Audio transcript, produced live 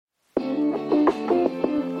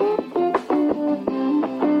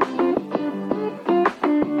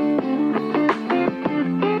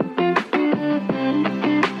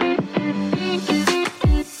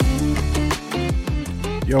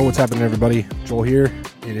Yo, what's happening, everybody? Joel here.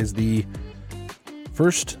 It is the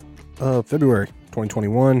 1st of February,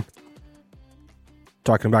 2021.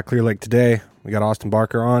 Talking about Clear Lake today. We got Austin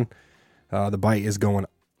Barker on. The bite is going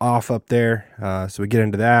off up there. So we get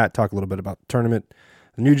into that, talk a little bit about the tournament.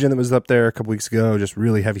 The new gen that was up there a couple weeks ago, just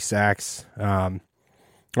really heavy sacks.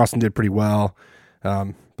 Austin did pretty well.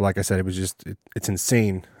 But like I said, it was just, it's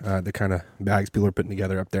insane, the kind of bags people are putting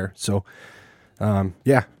together up there. So,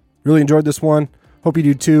 yeah, really enjoyed this one. Hope you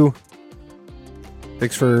do too.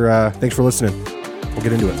 Thanks for listening. We'll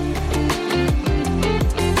get into it.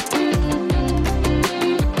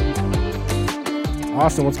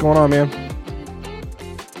 Austin, what's going on, man?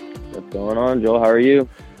 What's going on, Joel? How are you?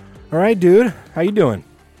 All right, dude. How you doing?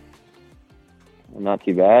 I'm not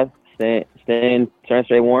too bad. Trying to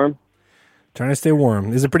stay warm. Trying to stay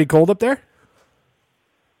warm. Is it pretty cold up there?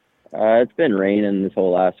 It's been raining this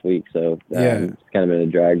whole last week, so it's kind of been a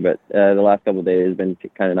drag. But the last couple of days has been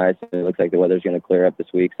kind of nice. It looks like the weather's going to clear up this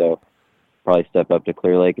week, so probably step up to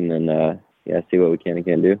Clear Lake and then see what we can and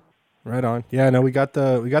can't do. Right on. Yeah, no, we got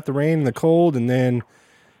the rain and the cold, and then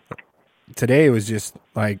today it was just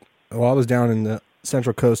like, well, I was down in the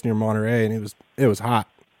Central Coast near Monterey, and it was hot.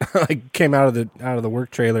 Like came out of the work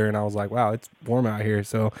trailer, and I was like, wow, it's warm out here.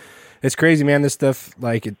 So it's crazy, man. This stuff,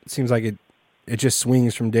 like, it seems like it just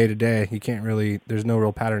swings from day to day. You can't really, there's no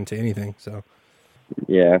real pattern to anything. So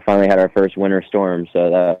yeah, I finally had our first winter storm, so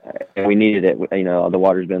that we needed it. You know, the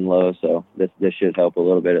water's been low, so this should help a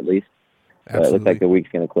little bit at least. But it looks like the week's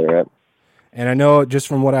going to clear up. And I know just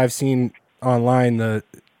from what I've seen online,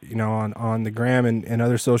 on the gram and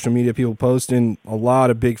other social media, people posting a lot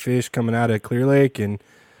of big fish coming out of Clear Lake. And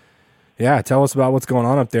yeah, tell us about what's going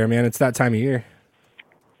on up there, man. It's that time of year.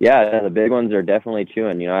 Yeah, the big ones are definitely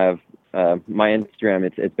chewing. You know, I have my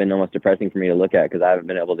Instagram. It's been almost depressing for me to look at because I haven't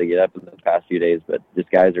been able to get up in the past few days. But these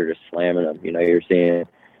guys are just slamming them. You know, you're seeing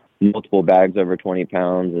multiple bags over 20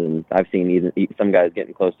 pounds, and I've seen even some guys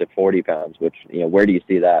getting close to 40 pounds. Which, you know, where do you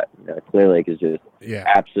see that? Clear Lake is just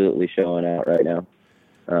absolutely showing out right now.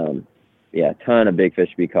 A ton of big fish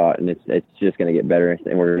to be caught, and it's just going to get better.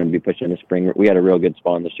 And we're going to be pushing the spring. We had a real good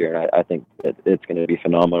spawn this year, and I think that it's going to be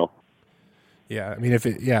phenomenal. Yeah, I mean,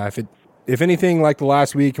 if anything like the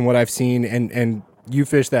last week and what I've seen, and you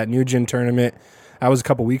fished that new gen tournament, that was a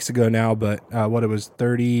couple weeks ago now, but what it was,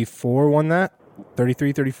 34 won that?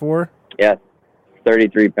 33, 34? Yeah,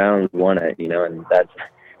 33 pounds won it, you know, and that's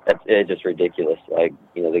it's just ridiculous. Like,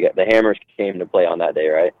 you know, the hammers came to play on that day,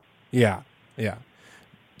 right? Yeah.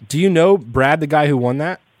 Do you know Brad, the guy who won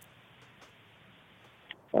that?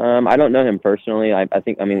 I don't know him personally.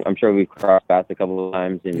 I'm sure we've crossed paths a couple of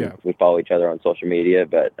times, and we follow each other on social media.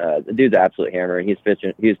 But the dude's an absolute hammer, and he's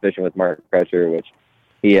fishing with Mark Crutcher, which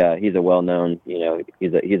he's a well-known, you know,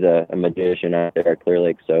 he's a magician out there at Clear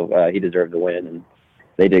Lake. So he deserved the win, and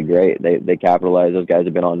they did great. They capitalized. Those guys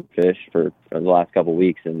have been on fish for the last couple of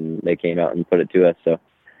weeks, and they came out and put it to us. So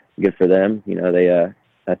good for them. You know, they a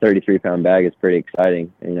 33-pound bag is pretty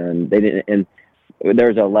exciting. You know, and they didn't. And there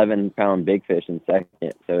was an 11-pound big fish in second,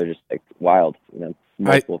 so it was just like wild, you know,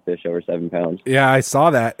 multiple fish over 7 pounds. Yeah, I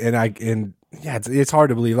saw that, and it's hard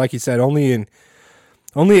to believe. Like you said, only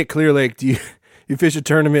at Clear Lake do you fish a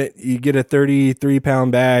tournament, you get a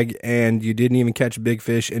 33-pound bag, and you didn't even catch big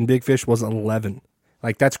fish, and big fish was 11.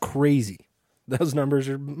 Like, that's crazy. Those numbers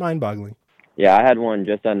are mind-boggling. Yeah, I had one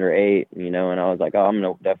just under 8, you know, and I was like, oh, I'm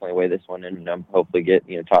going to definitely weigh this one in and hopefully get,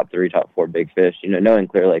 you know, top 3, top 4 big fish. You know, knowing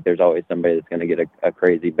Clear Lake, there's always somebody that's going to get a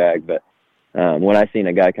crazy bag. But when I seen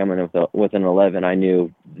a guy coming with an 11, I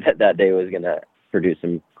knew that day was going to produce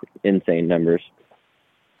some insane numbers.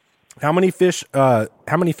 How many fish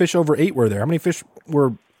over 8 were there? How many fish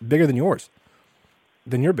were bigger than yours,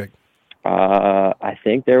 than your big? I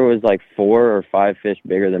think there was like 4 or 5 fish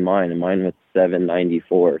bigger than mine, and mine was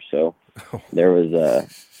 794. So there was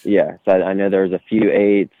so I know there was a few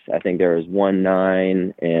 8s. I think there was 1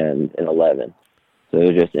 9 and an 11. So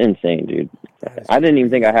it was just insane, dude. I didn't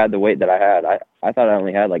even think I had the weight that I had. I thought I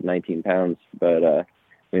only had like 19 pounds, but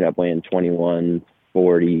we ended up weighing 21,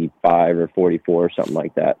 45 or 44, something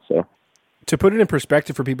like that. So to put it in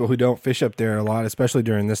perspective for people who don't fish up there a lot, especially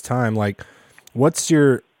during this time, like,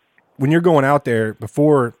 when you're going out there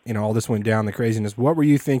before, you know, all this went down, the craziness, what were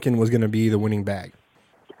you thinking was going to be the winning bag?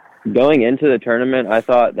 Going into the tournament, I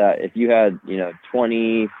thought that if you had, you know,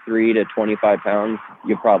 23 to 25 pounds,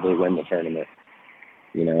 you'd probably win the tournament.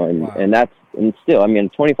 You know, and still, I mean, a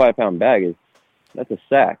 25-pound bag that's a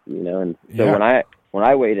sack, you know. And so when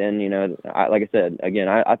I weighed in, you know, like I said, again,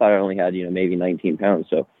 I thought I only had, you know, maybe 19 pounds.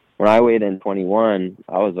 So when I weighed in 21,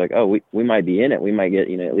 I was like, oh, we might be in it. We might get,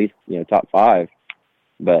 you know, at least, you know, top 5.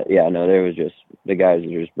 But yeah, no, there was just, the guys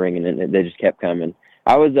were just bringing in, they just kept coming.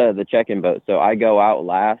 I was the check-in boat, so I go out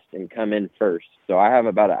last and come in first. So I have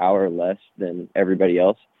about an hour less than everybody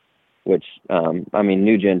else, which I mean,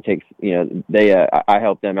 New Gen takes, you know, they I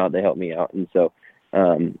help them out, they help me out, and so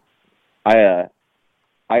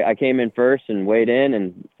I came in first and weighed in,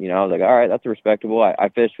 and you know, I was like, all right, that's respectable. I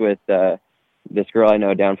fished with this girl I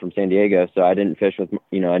know down from San Diego, so I didn't fish with,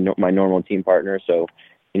 you know, my normal team partner. So,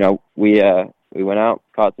 you know, we went out,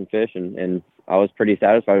 caught some fish, and I was pretty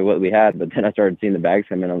satisfied with what we had. But then I started seeing the bags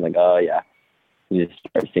come in. I was like, oh yeah, you just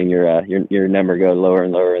start seeing your number go lower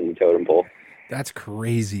and lower in the totem pole. That's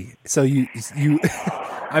crazy. So you,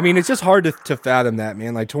 I mean, it's just hard to fathom that,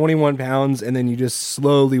 man. Like 21 pounds, and then you just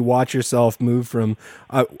slowly watch yourself move from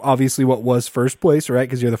obviously what was first place, right?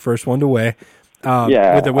 Because you're the first one to weigh. I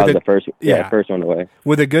was the first one to weigh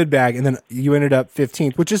with a good bag, and then you ended up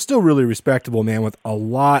 15th, which is still really respectable, man. With a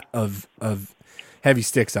lot of heavy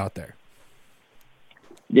sticks out there.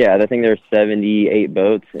 Yeah, I think there's 78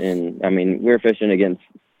 boats, and I mean, we're fishing against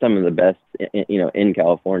some of the best, you know, in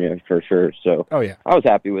California for sure. So, oh yeah, I was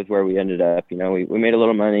happy with where we ended up. You know, we made a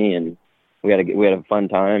little money, and we had a fun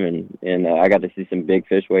time, and I got to see some big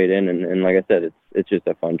fish weighed in, and like I said, it's just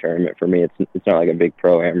a fun tournament for me. It's not like a big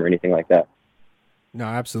pro-am or anything like that. No,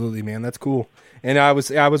 absolutely, man. That's cool. And I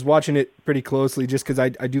was watching it pretty closely just because I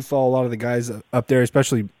do follow a lot of the guys up there,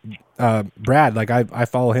 especially Brad. Like I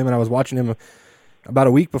follow him, and I was watching him about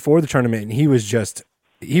a week before the tournament, and he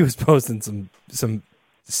was posting some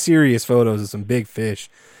serious photos of some big fish.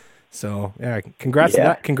 So yeah, congrats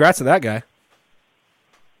to that guy.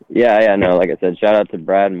 Yeah, no, like I said, shout out to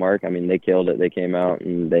Brad and Mark. I mean, they killed it. They came out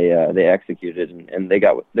and they executed, and they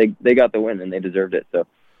got the win, and they deserved it. So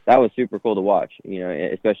that was super cool to watch, you know,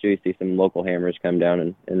 especially see some local hammers come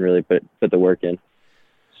down and really put the work in.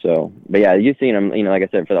 So, but yeah, you've seen them, you know, like I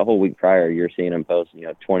said, for the whole week prior, you're seeing them post, you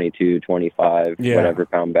know, 22, 25, whatever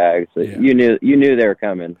pound bags. So you knew they were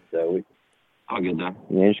coming. So all good though.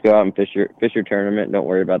 You just go out and fish your tournament. Don't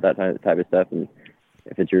worry about that type of stuff. And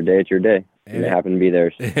if it's your day, it's your day. And it happened to be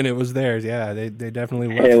theirs. And it was theirs. Yeah, they definitely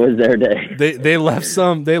left. It was their day. They left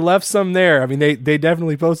some. They left some there. I mean, they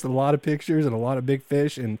definitely posted a lot of pictures and a lot of big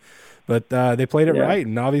fish, but they played it right,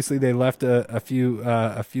 and obviously they left a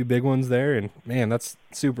few big ones there. And man, that's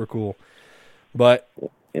super cool. But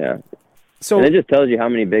yeah, so and it just tells you how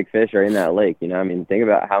many big fish are in that lake. You know, I mean, think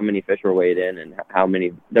about how many fish were weighed in, and how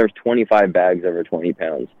many. There's 25 bags over 20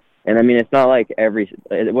 pounds, and I mean, it's not like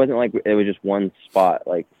it wasn't like it was just one spot.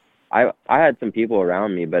 Like I had some people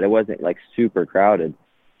around me, but it wasn't like super crowded.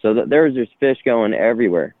 So there was just fish going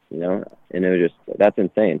everywhere, you know, and it was just, that's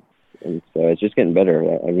insane. And so it's just getting better.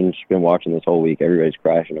 I've just been watching this whole week. Everybody's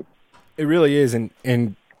crashing them. It really is. And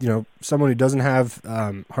you know, someone who doesn't have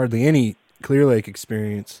hardly any Clear Lake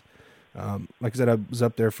experience, like I said, I was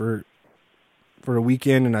up there for a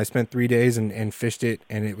weekend, and I spent 3 days and fished it,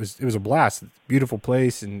 and it was a blast. Beautiful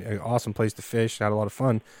place and an awesome place to fish. Had a lot of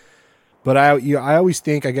fun. But I always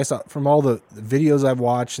think, I guess, from all the videos I've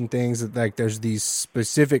watched and things, that like there's these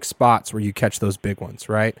specific spots where you catch those big ones,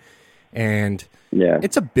 right? And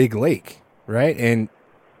it's a big lake, right? And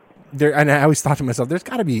I always thought to myself, there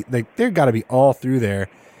got to be all through there,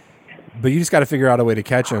 but you just got to figure out a way to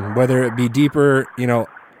catch them, whether it be deeper, you know,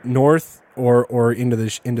 north or into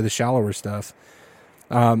the shallower stuff.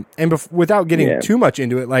 Without getting too much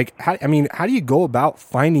into it, like how do you go about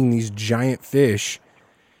finding these giant fish?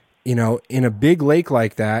 You know, in a big lake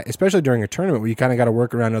like that, especially during a tournament where you kind of got to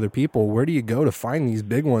work around other people, where do you go to find these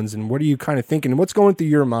big ones? And what are you kind of thinking? And what's going through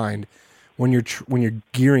your mind when you're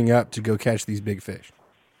gearing up to go catch these big fish?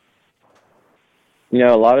 You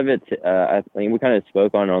know, a lot of it, I think we kind of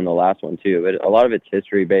spoke on the last one too, but a lot of it's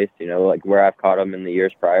history based, you know, like where I've caught them in the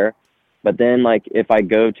years prior. But then, like, if I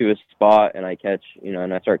go to a spot and I catch, you know,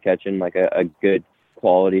 and I start catching like a good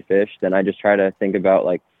quality fish, then I just try to think about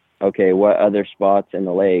like, okay, what other spots in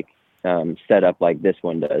the lake set up like this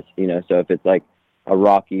one does, you know? So if it's like a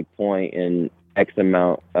rocky point in X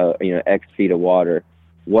amount, you know, X feet of water,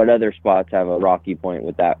 what other spots have a rocky point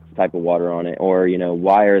with that type of water on it? Or, you know,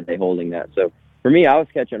 why are they holding that? So for me, I was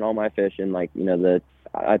catching all my fish in like, you know,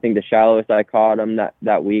 I think the shallowest I caught them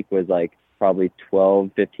that week was like probably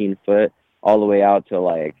 12, 15 foot all the way out to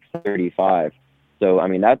like 35. So, I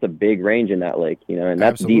mean, that's a big range in that lake, you know, and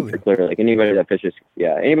that's Absolutely. Deep for Clear Lake. Anybody that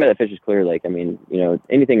fishes Clear Lake, I mean, you know,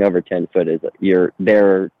 anything over 10 foot is you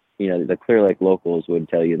know, the Clear Lake locals would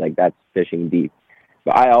tell you like that's fishing deep.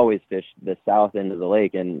 But I always fish the south end of the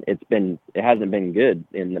lake, and it hasn't been good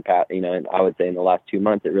in the past, you know, and I would say in the last 2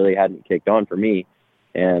 months, it really hadn't kicked on for me.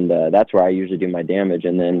 And that's where I usually do my damage.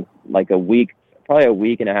 And then like probably a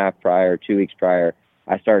week and a half prior, 2 weeks prior,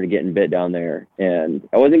 I started getting bit down there, and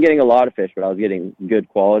I wasn't getting a lot of fish, but I was getting good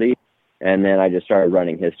quality. And then I just started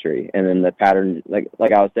running history. And then the pattern, like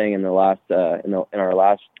I was saying in the last, in our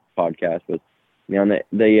last podcast, was, you know,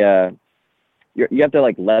 you have to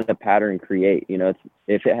like let the pattern create. You know,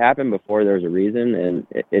 if it happened before, there's a reason, and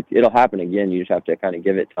it'll happen again. You just have to kind of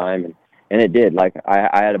give it time, and it did. Like I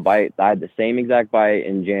had a bite. I had the same exact bite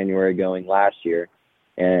in January going last year,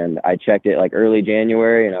 and I checked it like early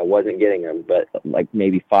January, and I wasn't getting them. But like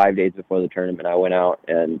maybe 5 days before the tournament, I went out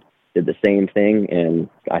and did the same thing, and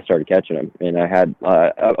I started catching them. And I had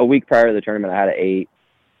a week prior to the tournament, I had an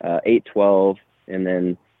 8-12, and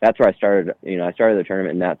then that's where I started. You know, I started the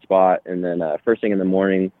tournament in that spot, and then first thing in the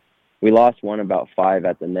morning, we lost one about 5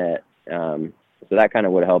 at the net. So that kind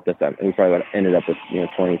of would have helped us. We probably would have ended up with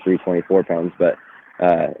 23, 24 pounds. But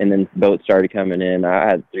and then boats started coming in. I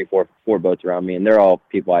had 4 boats around me, and they're all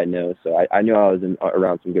people I know. So I knew I was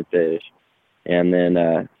around some good fish. And then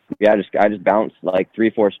I just bounced like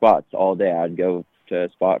 3-4 spots all day. I'd go to a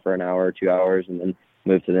spot for an hour or 2 hours, and then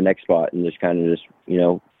move to the next spot, and just kind of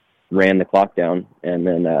ran the clock down. And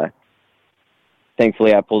then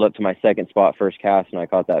thankfully I pulled up to my second spot first cast, and I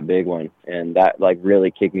caught that big one, and that like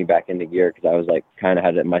really kicked me back into gear, because I was like kind of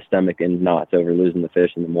had my stomach in knots over losing the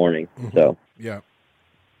fish in the morning. Mm-hmm. So yeah.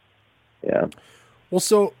 Well,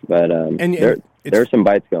 so but there's some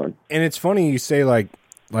bites going, and it's funny you say like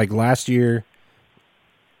last year,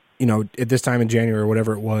 at this time in January or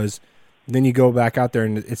whatever it was, then you go back out there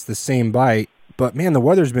and it's the same bite, but man, the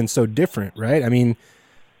weather's been so different, right? I mean,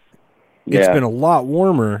 it's been a lot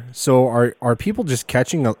warmer. So are people just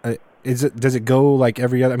catching does it go like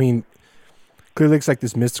every other, I mean, Clear Lake's like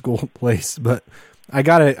this mystical place, but I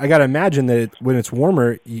gotta imagine that when it's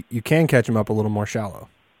warmer, you can catch them up a little more shallow,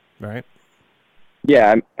 right?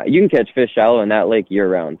 Yeah, you can catch fish shallow in that lake year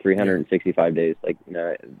round, 365 days. Like,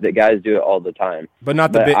 the guys do it all the time. But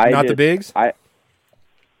not the bigs?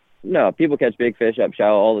 No, people catch big fish up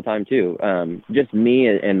shallow all the time too. Just me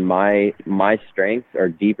and my strengths are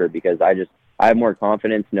deeper, because I have more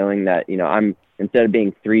confidence knowing that, I'm, instead of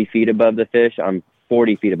being 3 feet above the fish, I'm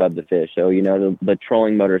 40 feet above the fish. So, the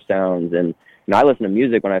trolling motor sounds, and I listen to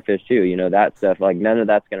music when I fish too, that stuff, like none of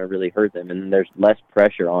that's going to really hurt them. And there's less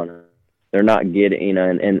pressure on them. They're not getting,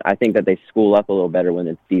 and I think that they school up a little better when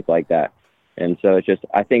it's deep like that. And so it's just,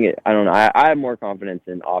 I don't know, I have more confidence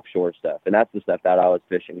in offshore stuff, and that's the stuff that I was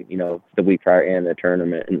fishing, the week prior and the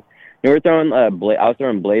tournament. And we're throwing I was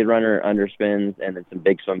throwing Blade Runner underspins and then some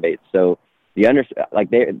big swim baits. So the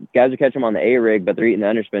guys are catching them on the A rig, but they're eating the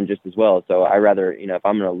underspin just as well. So I rather, if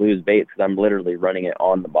I'm going to lose baits, because I'm literally running it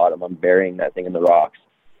on the bottom, I'm burying that thing in the rocks.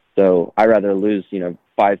 So I rather lose, 5-6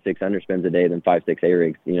 underspins a day than 5-6 A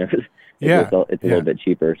rigs, It's a little bit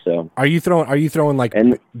cheaper. So are you throwing like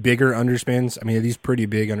bigger underspins? I mean, are these pretty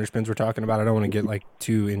big underspins we're talking about? I don't want to get like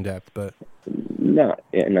too in depth, but no,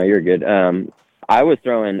 you're good. I was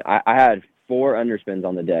throwing. I had 4 underspins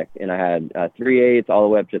on the deck, and I had 3/8 all the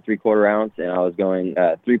way up to 3/4 ounce, and I was going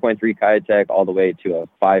 3.3 Kitech all the way to a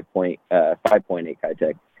 5.8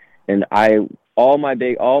 Kitech, and all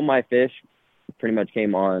my fish pretty much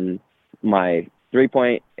came on my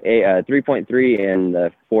 3.3 and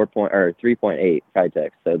the 3.8 Kitech,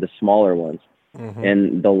 so the smaller ones. Mm-hmm.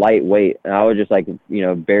 And the lightweight. And I was just like,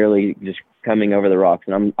 barely just coming over the rocks,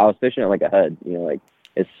 and I was fishing it like a HUD, like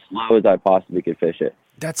as slow as I possibly could fish it.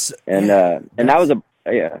 And that was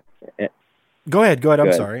Go ahead.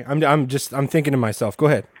 I'm sorry. I'm thinking to myself. Go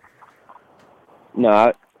ahead.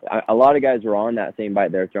 No, a lot of guys were on that same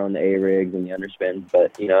bite. They're throwing the A rigs and the underspins,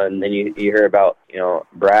 but and then you hear about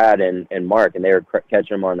Brad and Mark, and they were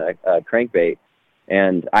catching them on a crankbait,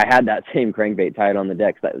 and I had that same crankbait tied on the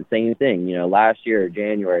deck. So the same thing, last year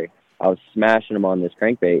January, I was smashing them on this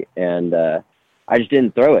crankbait, and I just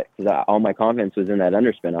didn't throw it because all my confidence was in that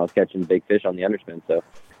underspin. I was catching big fish on the underspin, so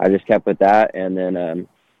I just kept with that, and then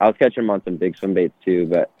I was catching them on some big swim baits too,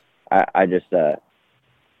 but I just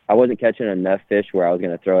I wasn't catching enough fish where I was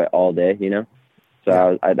going to throw it all day,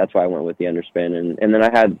 So that's why I went with the underspin. And then I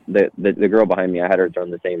had the girl behind me. I had her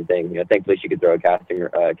throwing the same thing. Thankfully she could throw a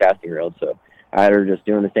casting reel. So I had her just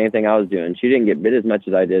doing the same thing I was doing. She didn't get bit as much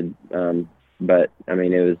as I did. But I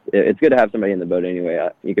mean, it's good to have somebody in the boat anyway.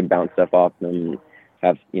 You can bounce stuff off them and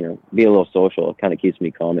have, be a little social. It kind of keeps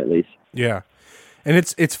me calm at least. Yeah. And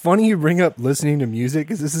it's funny you bring up listening to music,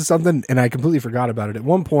 because this is something, and I completely forgot about it. At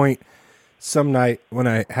one point, some night when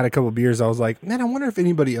I had a couple of beers, I was like, man, I wonder if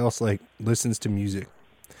anybody else like listens to music,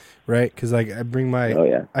 right? Because like I bring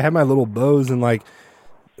I have my little Bose, and like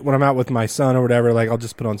when I'm out with my son or whatever, like I'll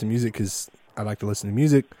just put on some music because I like to listen to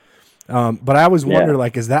music. But I always wonder,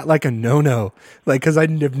 like, is that like a no-no? Like, because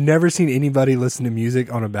I've never seen anybody listen to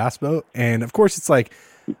music on a bass boat, and of course it's like,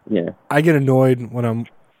 I get annoyed when I'm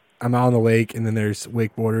I'm out on the lake, and then there's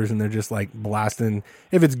wakeboarders, and they're just like blasting.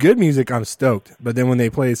 If it's good music, I'm stoked. But then when they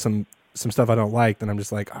play some stuff I don't like, then I'm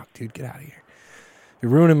just like, oh, dude, get out of here.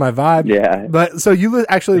 You're ruining my vibe. Yeah. But so you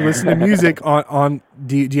actually listen to music on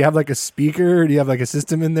do you have like a speaker? Or do you have like a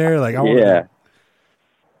system in there? Like,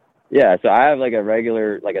 Yeah, so I have like a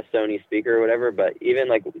regular, like a Sony speaker or whatever, but even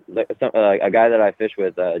like a guy that I fish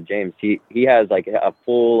with, James, he has like a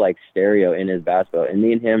full like stereo in his bass boat, and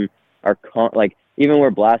me and him are like, even we're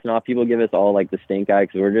blasting off, people give us all like the stink eye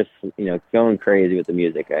because we're just, going crazy with the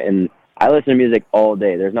music. And I listen to music all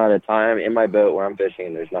day. There's not a time in my boat where I'm fishing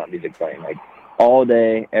and there's not music playing. Like all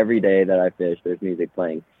day, every day that I fish, there's music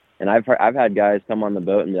playing. And I've had guys come on the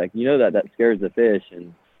boat and be like, that scares the fish,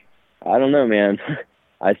 and I don't know, man.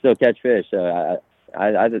 I still catch fish. So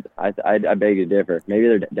I beg to differ. Maybe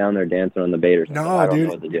they're down there dancing on the bait or something. No, I don't dude,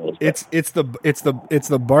 know what the deal is. It's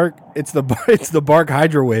the bark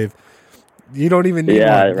hydro wave. You don't even need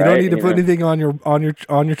one. You don't need to put anything on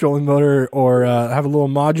your trolling motor or have a little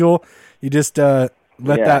module. You just let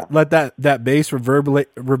that bass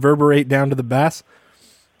reverberate down to the bass.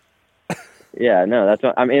 Yeah, no, that's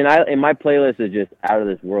what I mean. And my playlist is just out of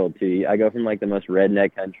this world too. I go from like the most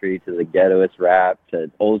redneck country to the ghettoist rap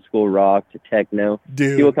to old school rock to techno.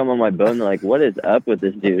 Dude. People come on my boat and they're like, "What is up with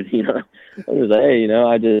this dude?" I'm just like,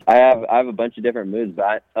 "Hey, I have a bunch of different moods,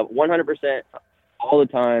 but 100% all the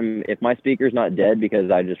time. If my speaker's not dead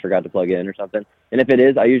because I just forgot to plug it in or something, and if it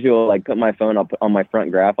is, I usually will like put my phone up on my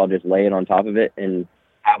front graph. I'll just lay it on top of it and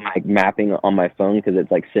have my mapping on my phone because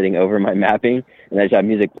it's like sitting over my mapping, and I just have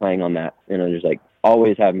music playing on that, and I just like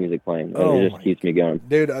always have music playing. It just keeps me going,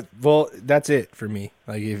 dude. Well, that's it for me.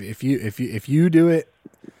 Like if you do it,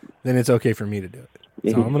 then it's okay for me to do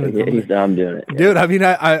it. So I'm doing it, dude. I mean,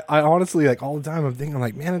 I honestly, like, all the time I'm thinking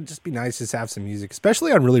like, man, it'd just be nice to have some music,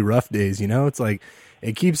 especially on really rough days. It's like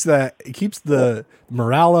it keeps the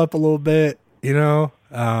morale up a little bit. Yeah.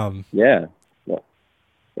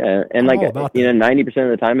 Yeah, and like 90% of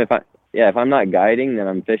the time, if I'm not guiding, then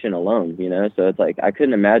I'm fishing alone. So it's like I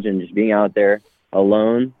couldn't imagine just being out there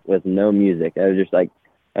alone with no music. I was just like,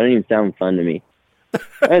 I don't even sound fun to me.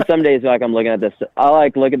 And some days, like I'm looking at this, I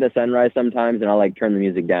like look at the sunrise sometimes, and I'll like turn the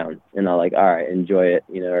music down, and I'll like, all right, enjoy it,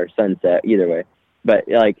 or sunset, either way. But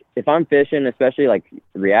like if I'm fishing, especially like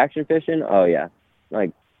reaction fishing, oh yeah,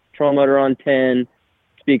 like trolling motor on 10,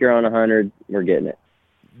 speaker on 100, we're getting it.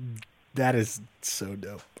 That is so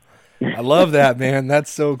dope. I love that, man. That's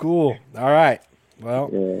so cool. All right. Well,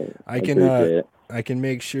 yeah, I can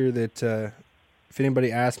make sure that if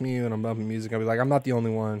anybody asks me when I'm bumping music, I'll be like, I'm not the only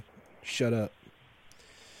one. Shut up.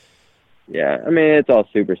 Yeah, I mean, it's all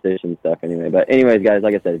superstition stuff anyway. But anyways, guys,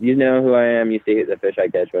 like I said, if you know who I am, you see the fish I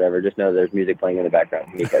catch, whatever, just know there's music playing in the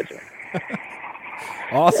background. Me catching.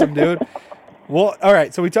 Awesome, dude. Well, all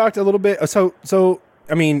right. So we talked a little bit. So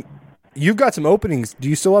I mean, you've got some openings. Do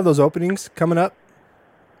you still have those openings coming up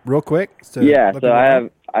real quick? Yeah, so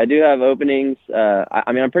I do have openings.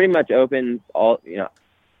 I mean, I'm pretty much open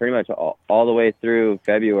pretty much all the way through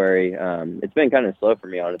February. It's been kind of slow for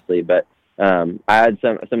me, honestly, but I had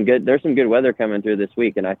some good, there's some good weather coming through this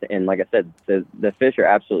week. And like I said, the fish are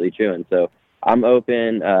absolutely chewing. So I'm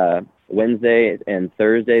open Wednesday and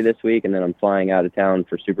Thursday this week, and then I'm flying out of town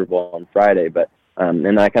for Super Bowl on Friday. But and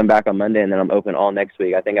then I come back on Monday, and then I'm open all next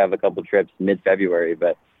week. I think I have a couple trips mid-February,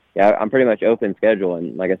 but yeah, I'm pretty much open schedule.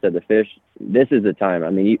 And like I said, the fish, this is the time. I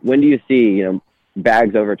mean, when do you see,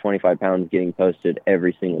 bags over 25 pounds getting posted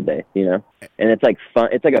every single day, And it's like fun.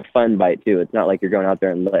 It's like a fun bite too. It's not like you're going out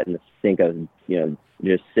there and letting the stink of,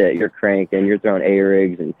 just sit. You're cranking, you're throwing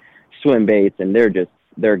A-rigs and swim baits, and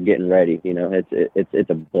they're getting ready. It's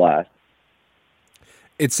a blast.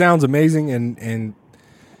 It sounds amazing. And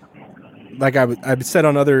like I've said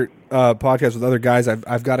on other podcasts with other guys,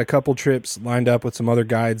 I've got a couple trips lined up with some other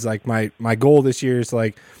guides. Like my goal this year is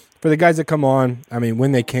like for the guys that come on, I mean,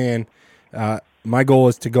 when they can, my goal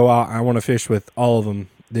is to go out. I want to fish with all of them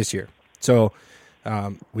this year. So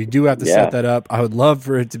we do have to set that up. I would love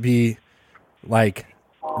for it to be like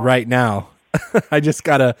right now. I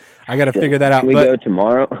gotta figure that out. Can we go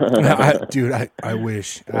tomorrow? I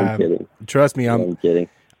wish. I'm kidding. Trust me, I'm kidding.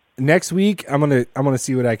 Next week, I'm gonna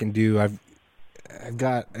see what I can do. I've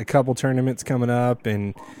got a couple tournaments coming up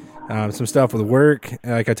and some stuff with work,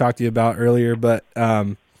 like I talked to you about earlier. But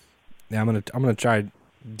I'm gonna try to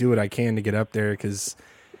do what I can to get up there because,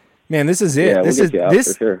 man, this is it. Yeah,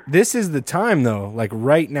 this is the time though. Like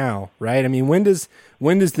right now, right? I mean, when does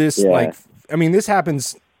this like? I mean, this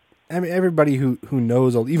happens. I mean, everybody who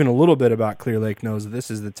knows even a little bit about Clear Lake knows that this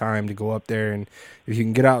is the time to go up there. And if you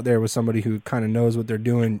can get out there with somebody who kind of knows what they're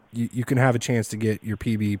doing, you can have a chance to get your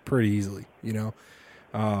PB pretty easily,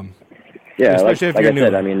 Yeah, especially if like you're I new.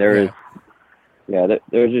 said, I mean, there's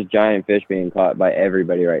just giant fish being caught by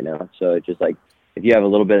everybody right now. So it's just like, if you have a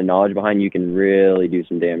little bit of knowledge behind you, you can really do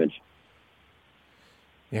some damage.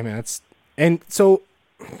 Yeah, man. It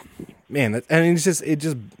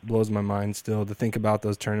just blows my mind still to think about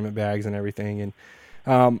those tournament bags and everything. And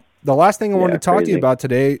the last thing I wanted to talk to you about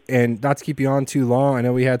today, and not to keep you on too long, I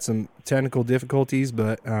know we had some technical difficulties,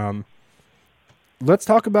 but let's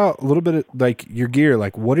talk about a little bit of like your gear.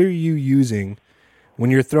 Like, what are you using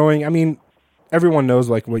when you're throwing? I mean, everyone knows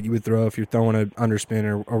like what you would throw if you're throwing an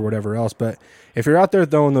underspin or whatever else. But if you're out there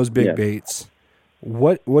throwing those big baits,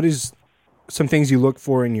 what is some things you look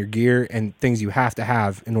for in your gear and things you have to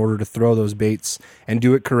have in order to throw those baits and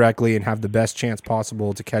do it correctly and have the best chance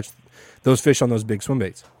possible to catch those fish on those big swim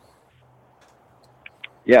baits?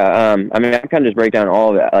 Yeah, I mean, I kind of just break down all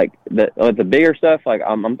of that. Like the bigger stuff, like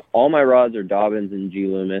all my rods are Dobbins and G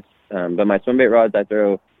Loomis, but my swim bait rods, I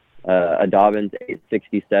throw a Dobbins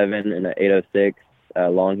 867 and an 806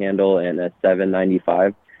 long handle and a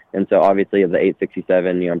 795. And so obviously of the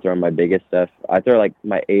 867, I'm throwing my biggest stuff. I throw like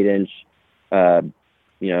my 8-inch,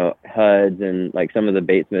 HUDs and like some of the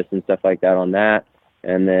bait smiths and stuff like that on that.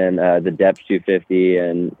 And then the depth 250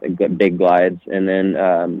 and big glides. And then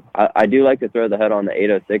I do like to throw the HUD on the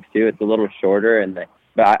 806 too. It's a little shorter,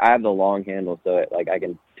 but I have the long handle, so I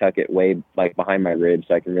can tuck it way like behind my ribs,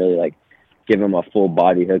 so I can really like give them a full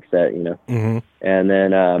body hook set, Mm-hmm. And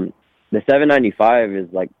then the 795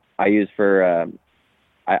 is like I use for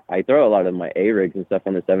I throw a lot of my A rigs and stuff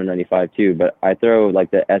on the 795 too, but I throw like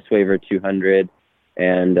the S Waver 200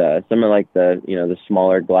 and some of like the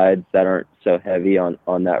smaller glides that aren't so heavy on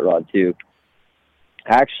that rod too.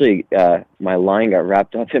 Actually, my line got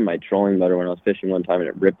wrapped up in my trolling motor when I was fishing one time, and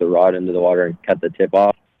it ripped the rod into the water and cut the tip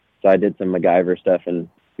off. So I did some MacGyver stuff and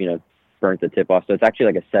burnt the tip off. So it's actually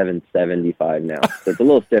like a 775 now. So it's a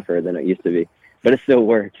little stiffer than it used to be, but it still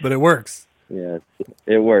works. But it works. Yeah,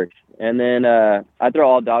 it works. And then I throw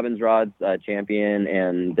all Dobbins rods, Champion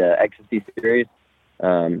and Ecstasy series.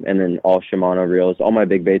 And then all Shimano reels. All my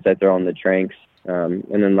big baits I throw on the Tranks. And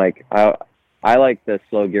then like I like the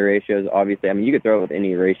slow gear ratios. Obviously, I mean you could throw it with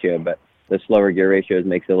any ratio, but the slower gear ratios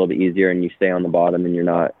makes it a little bit easier, and you stay on the bottom, and you're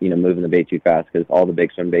not moving the bait too fast, because all the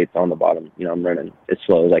big swim baits on the bottom. I'm running as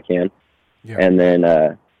slow as I can. Yeah. And then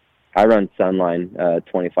I run Sunline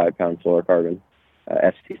 25-pound fluorocarbon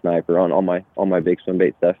FC Sniper on all my big swim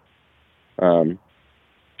bait stuff. And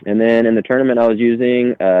then in the tournament I was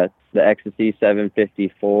using the Ecstasy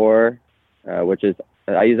 754, which is,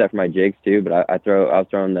 I use that for my jigs too, but I was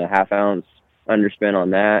throwing the 1/2 ounce underspin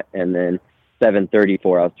on that, and then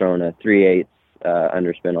 734 I was throwing a 3/8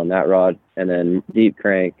 underspin on that rod, and then deep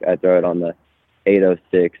crank I throw it on the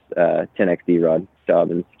 806 10XD rod,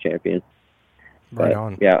 Dobbins Champion. Right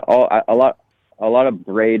on. Yeah, a lot of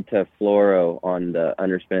braid to fluoro on the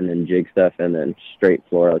underspin and jig stuff, and then straight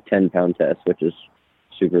fluoro 10-pound test, which is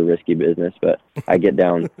super risky business, but I get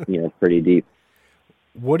down pretty deep.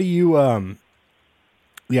 What do you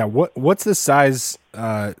what's the size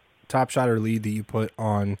top shot or lead that you put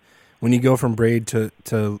on when you go from braid to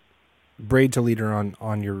leader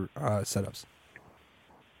on your setups?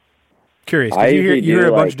 Curious, because you hear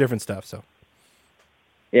a bunch of different stuff. So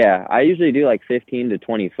yeah, I usually do like 15 to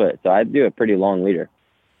 20 foot, so I do a pretty long leader.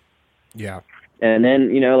 Yeah. And then,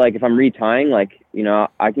 like if I'm retying,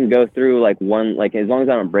 I can go through like one, like as long as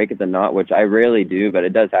I don't break at the knot, which I rarely do, but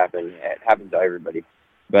it does happen. It happens to everybody.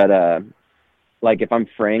 But like if I'm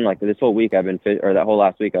fraying, like this whole week that whole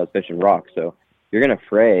last week I was fishing rocks, so you're gonna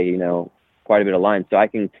fray, quite a bit of line. So I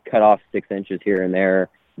can cut off 6 inches here and there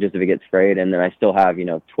just if it gets frayed, and then I still have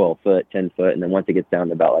 12 foot, 10 foot, and then once it gets down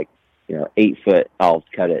to about 8 foot, I'll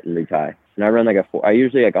cut it and retie. And I run I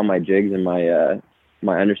usually like on my jigs and my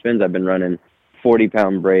underspins, I've been running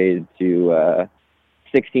 40-pound braid to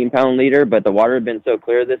 16-pound leader, but the water had been so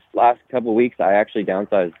clear this last couple of weeks, I actually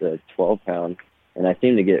downsized to 12-pound, and I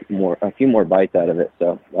seem to get a few more bites out of it,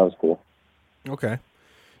 so that was cool. Okay.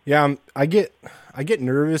 Yeah, I get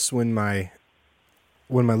nervous when my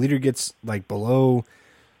leader gets like below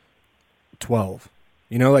 12.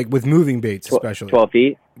 Like with moving baits especially. 12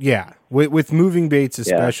 feet? Yeah, with moving baits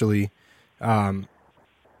especially. Yeah,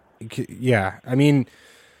 I mean,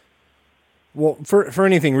 well, for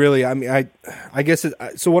anything really, I mean, I guess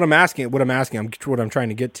so. What I'm trying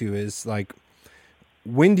to get to is like,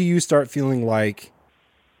 when do you start feeling like,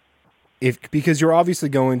 because you're obviously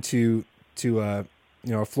going to a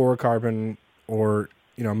fluorocarbon or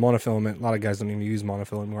monofilament. A lot of guys don't even use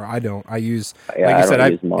monofilament anymore. I don't. I use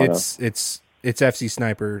it's FC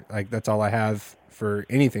Sniper. Like that's all I have for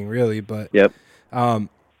anything really. But yep.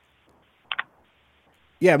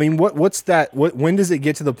 Yeah, I mean, what's that? When does it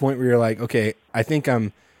get to the point where you're like, okay, I think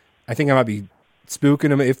I might be spooking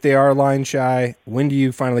them if they are line shy. When do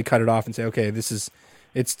you finally cut it off and say, okay,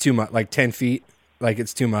 it's too much, like 10 feet, like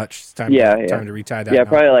it's too much. It's time to retie that. Yeah,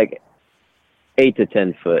 probably like 8 to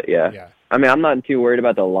 10 foot. Yeah. Yeah. I mean, I'm not too worried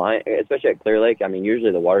about the line, especially at Clear Lake. I mean,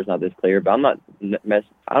 usually the water's not this clear, but I'm not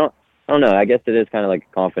I don't know. I guess it is kind of like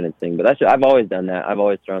a confidence thing, but I've always done that. I've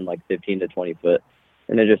always thrown like 15 to 20 foot,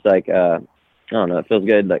 and it's just like I don't know. It feels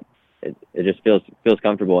good. Like it just feels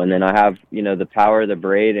comfortable. And then I have the power of the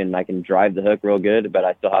braid, and I can drive the hook real good, but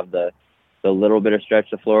I still have the little bit of stretch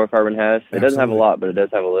the fluorocarbon has. It doesn't have a lot, but it does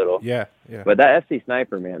have a little. Yeah. But that FC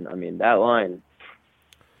Sniper, man, I mean, that line,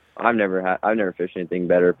 I've never fished anything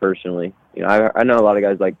better personally. I know a lot of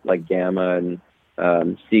guys like Gamma and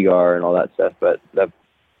Seagar and all that stuff, but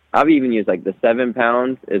I've even used like the 7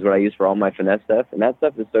 pounds is what I use for all my finesse stuff, and that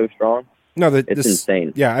stuff is so strong. No, it's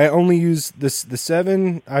insane. Yeah, I only use the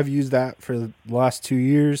 7. I've used that for the last 2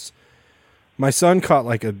 years. My son caught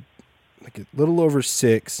like a little over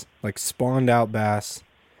 6, like spawned out bass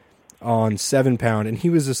on 7 pound, and he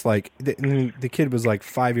was just like, the kid was like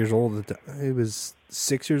 5 years old at the time. He was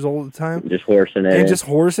 6 years old at the time. Just horsing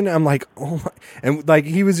it. I'm like, oh my, and like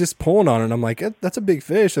he was just pulling on it. I'm like, that's a big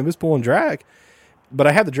fish. I'm just pulling drag, but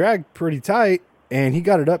I had the drag pretty tight, and he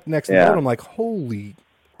got it up next to the boat. I'm like, holy.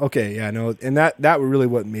 Okay, yeah, no, and that really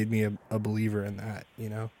what made me a believer in that,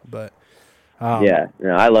 But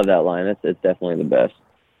I love that line. It's definitely the best.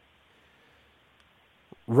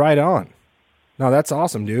 Right on. No, that's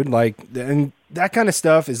awesome, dude. Like, and that kind of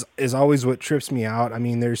stuff is always what trips me out. I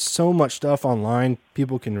mean, there's so much stuff online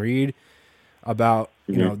people can read about,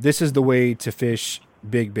 this is the way to fish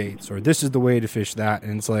big baits, or this is the way to fish that,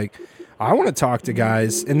 and it's like, I want to talk to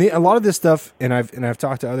guys, and a lot of this stuff, and I've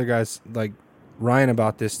talked to other guys like Ryan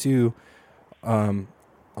about this too, on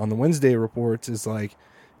the Wednesday reports, is like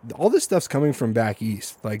all this stuff's coming from back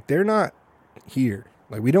east. Like they're not here.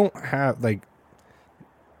 Like we don't have like,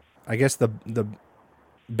 I guess the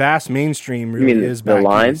bass mainstream really is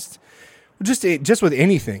back east. Just with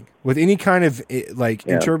anything, with any kind of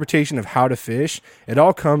interpretation of how to fish, it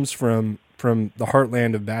all comes from the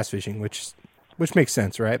heartland of bass fishing, which makes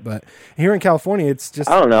sense, right? But here in California, it's just,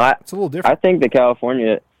 I don't know. It's a little different.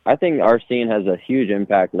 I think our scene has a huge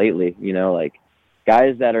impact lately. Like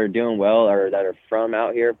guys that are doing well or that are from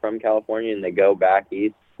out here, from California, and they go back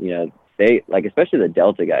east, they like, especially the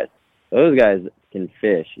Delta guys. Those guys can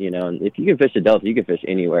fish, and if you can fish the Delta, you can fish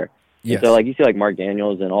anywhere. Yes. And so like you see like Mark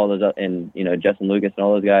Daniels and all those, and Justin Lucas and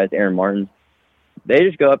all those guys, Aaron Martins, they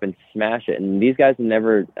just go up and smash it. And these guys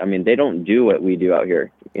never, I mean, they don't do what we do out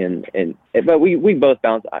here. But we both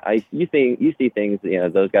bounce. You see things,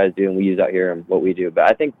 those guys do and we use out here and what we do.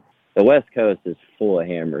 But I think the West Coast is full of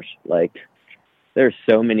hammers. Like there's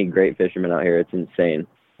so many great fishermen out here. It's insane.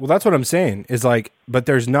 Well, that's what I'm saying is like, but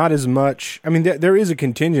there's not as much. I mean, there is a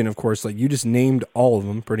contingent, of course, like you just named all of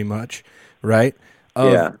them pretty much, right?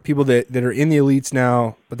 Of people that are in the elites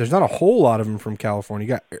now, but there's not a whole lot of them from California.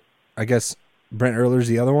 You got, I guess, Brent Earler's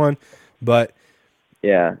the other one, but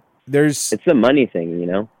yeah, it's the money thing,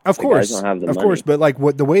 Of course, guys don't have the money. Course, but like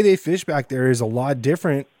the way they fish back there is a lot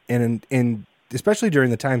different, and especially during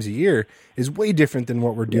the times of year is way different than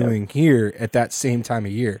what we're doing here at that same time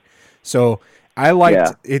of year. So I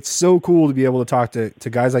liked it's so cool to be able to talk to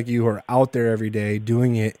guys like you who are out there every day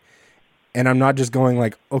doing it. And I'm not just going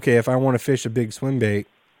like, okay, if I want to fish a big swim bait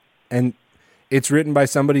and it's written by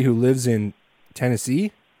somebody who lives in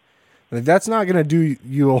Tennessee, like that's not going to do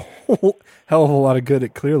you a whole hell of a lot of good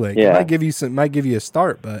at Clear Lake. It might give you a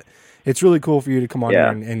start, but it's really cool for you to come on here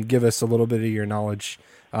and give us a little bit of your knowledge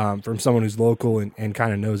from someone who's local and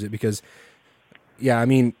kind of knows it, because I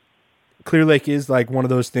mean, Clear Lake is like one of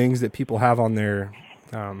those things that people have on their,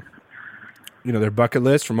 their bucket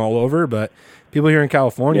list from all over, but people here in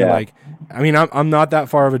California, like, I mean, I'm not that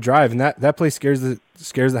far of a drive, and that place scares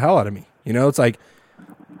the hell out of me. It's like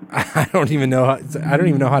I don't even know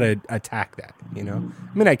how to attack that. I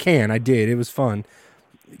mean, I did. It was fun,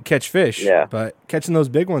 catch fish. But catching those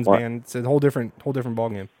big ones, man, it's a whole different ball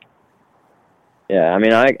game. Yeah, I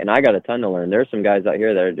mean, I got a ton to learn. There's some guys out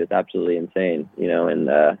here that are just absolutely insane, and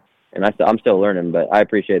I'm still learning, but I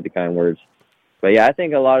appreciate the kind words. But yeah, I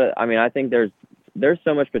think I think there's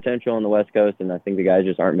so much potential on the West Coast, and I think the guys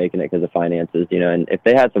just aren't making it because of finances, and if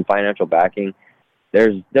they had some financial backing,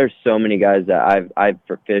 there's so many guys that I've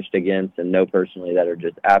fished against and know personally that are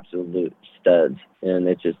just absolute studs, and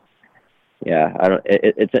it's just,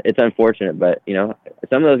 it's unfortunate, but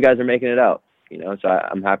some of those guys are making it out, so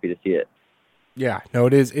I'm happy to see it. Yeah, no,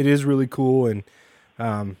 it is really cool, and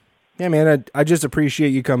man, I just appreciate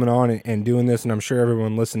you coming on and doing this, and I'm sure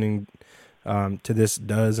everyone listening to this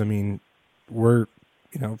does. I mean, we're,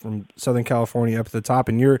 from Southern California up to the top,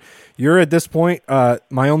 and you're at this point,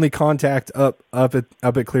 my only contact up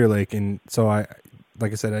at Clear Lake. And so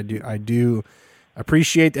like I said, I do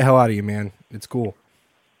appreciate the hell out of you, man. It's cool.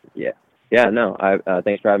 Yeah. Yeah, no,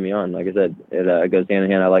 thanks for having me on. Like I said, it goes hand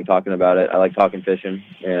in hand. I like talking about it. I like talking fishing,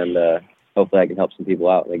 and hopefully I can help some people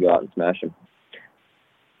out and they go out and smash them.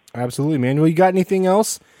 Absolutely, man. Well, you got anything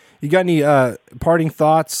else? You got any parting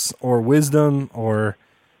thoughts or wisdom or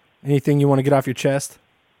anything you want to get off your chest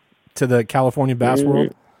to the California bass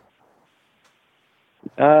world?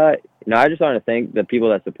 I just want to thank the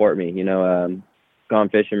people that support me. Gone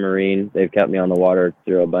Fishing Marine, they've kept me on the water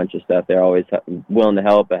through a bunch of stuff. They're always willing to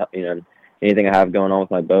help, anything I have going on with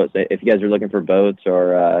my boats. If you guys are looking for boats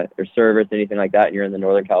or service, anything like that, and you're in the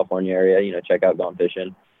Northern California area, check out Gone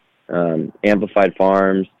Fishing. Amplified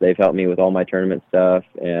Farms, they've helped me with all my tournament stuff,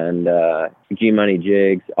 and G-Money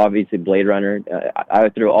Jigs, obviously Blade Runner. I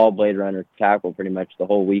threw all Blade Runner tackle pretty much the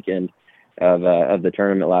whole weekend of the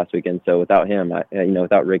tournament last weekend. So without him,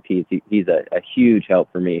 without Rick Teets, he's a huge help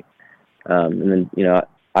for me. And then,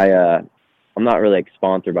 I'm not really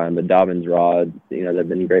sponsored by him, but Dobbins rods, they've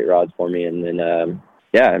been great rods for me. And then,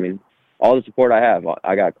 all the support I have.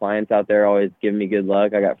 I got clients out there always giving me good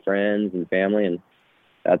luck. I got friends and family, and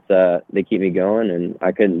that's, they keep me going, and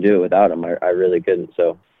I couldn't do it without them. I really couldn't.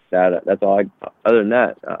 So that's all other than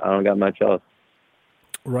that, I don't got much else.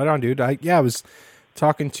 Right on, dude. I was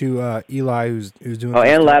talking to Eli, who's doing. Oh,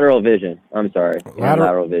 and Lateral Vision. I'm sorry.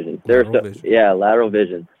 Lateral Vision. Lateral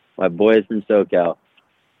Vision. My boys from SoCal.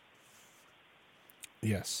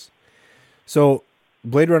 Yes. So,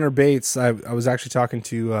 Blade Runner Baits, I was actually talking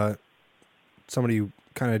to somebody who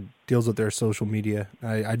kind of deals with their social media.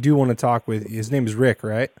 I do want to talk with, his name is Rick,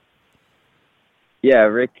 right? Yeah,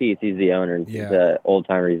 Rick Teets, he's the owner. Yeah. He's an old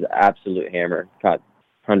timer. He's an absolute hammer. Caught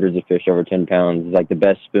hundreds of fish over 10 pounds. He's like the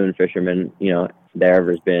best spoon fisherman, there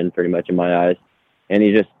ever has been, pretty much in my eyes. And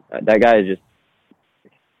that guy is just,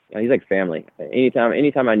 he's like family.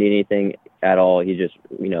 Anytime I need anything at all, he just,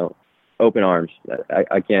 open arms.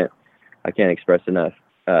 I can't express enough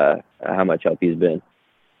how much help he's been.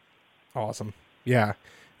 Awesome. Yeah.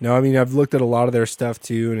 No, I mean, I've looked at a lot of their stuff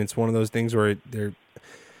too, and it's one of those things where they're.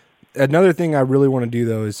 Another thing I really want to do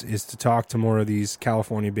though is to talk to more of these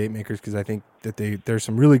California bait makers, because I think that there's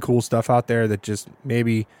some really cool stuff out there that just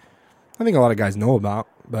maybe I think a lot of guys know about,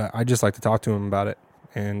 but I just like to talk to them about it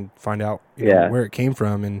and find out where it came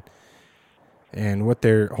from and what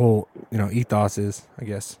their whole ethos is, I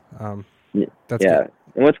guess. That's good.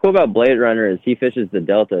 And what's cool about Blade Runner is he fishes the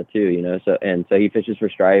Delta too, so he fishes for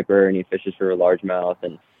striper and he fishes for largemouth,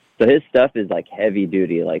 and so his stuff is like heavy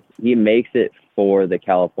duty. Like he makes it for the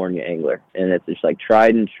California angler, and it's just like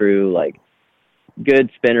tried and true, like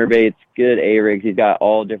good spinner baits, good A-rigs. He's got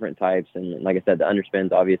all different types, and like I said, the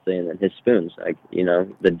underspins obviously, and then his spoons, like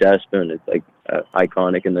the dust spoon is like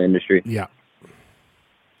iconic in the industry. Yeah.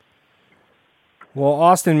 Well,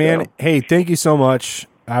 Austin, man, hey, thank you so much.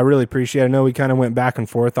 I really appreciate it. I know we kind of went back and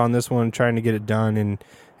forth on this one, trying to get it done,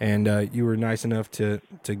 and you were nice enough to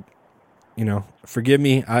forgive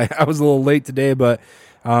me. I was a little late today, but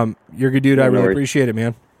you're a good dude. I really appreciate it,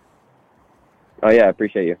 man. Oh, yeah, I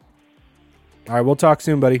appreciate you. All right, we'll talk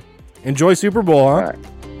soon, buddy. Enjoy Super Bowl, huh? All right.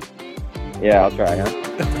 Yeah, I'll try, huh?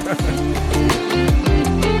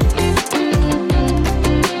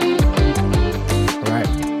 All right.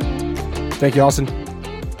 Thank you, Austin.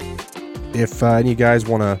 If any of you guys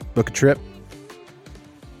want to book a trip,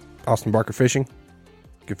 Austin Barker Fishing,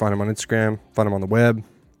 you can find him on Instagram, find him on the web.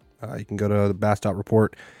 You can go to the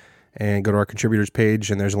bass.report and go to our contributors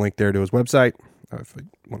page, and there's a link there to his website if you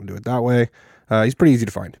want to do it that way. He's pretty easy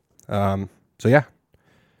to find. So, yeah,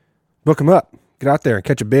 book him up. Get out there and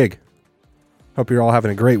catch a big. Hope you're all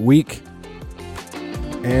having a great week,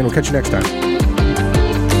 and we'll catch you next time.